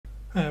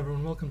Hi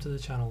everyone, welcome to the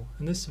channel.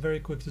 In this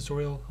very quick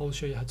tutorial, I will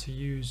show you how to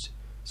use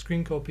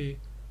Scrcpy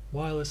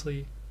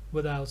wirelessly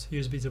without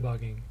USB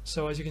debugging.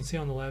 So as you can see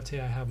on the left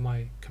here, I have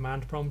my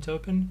command prompt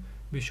open.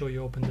 Be sure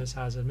you open this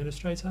as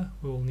administrator.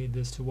 We will need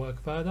this to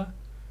work further.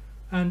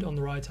 And on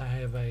the right, I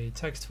have a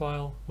text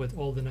file with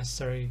all the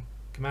necessary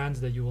commands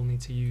that you will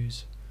need to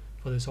use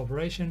for this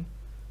operation.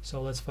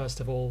 So let's first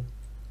of all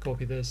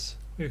copy this.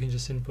 You can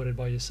just input it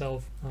by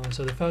yourself.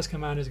 So the first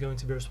command is going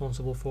to be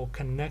responsible for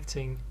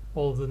connecting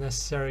all of the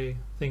necessary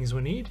things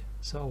we need.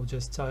 So I'll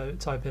just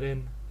type it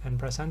in and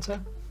press enter.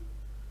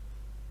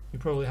 You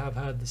probably have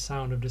heard the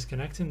sound of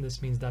disconnecting.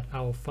 This means that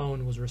our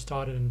phone was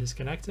restarted and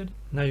disconnected.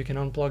 Now you can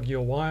unplug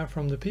your wire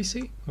from the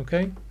PC.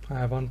 Okay, I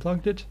have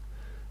unplugged it.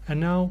 And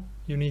now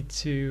you need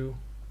to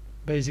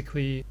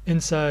basically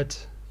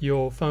insert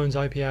your phone's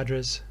IP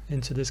address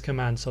into this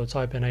command. So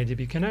type in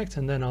adb connect,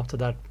 and then after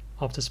that,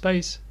 after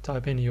space,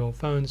 type in your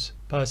phone's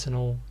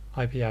personal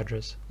IP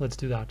address. Let's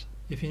do that.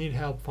 If you need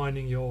help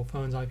finding your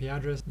phone's IP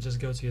address, just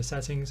go to your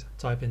settings,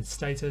 type in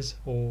status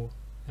or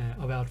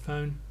about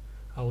phone.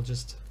 I will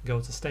just go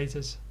to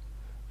status,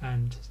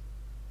 and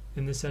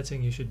in this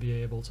setting you should be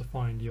able to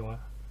find your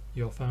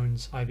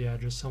phone's IP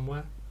address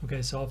somewhere.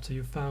 Okay, so after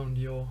you've found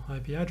your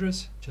IP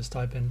address, just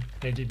type in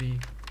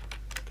adb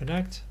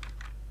connect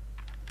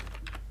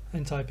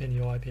and type in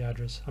your IP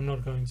address. I'm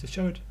not going to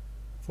show it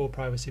for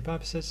privacy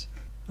purposes.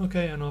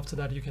 Okay, and after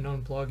that you can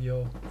unplug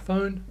your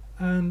phone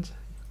and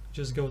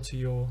just go to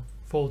your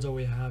folder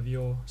where you have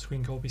your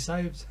Scrcpy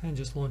saved and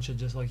just launch it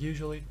just like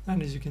usually.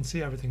 And as you can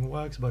see, everything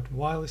works, but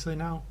wirelessly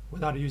now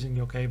without using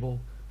your cable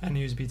and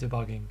USB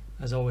debugging.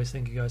 As always,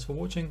 thank you guys for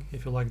watching.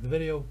 If you liked the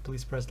video,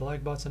 please press the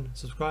like button,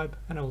 subscribe,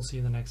 and I will see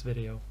you in the next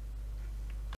video.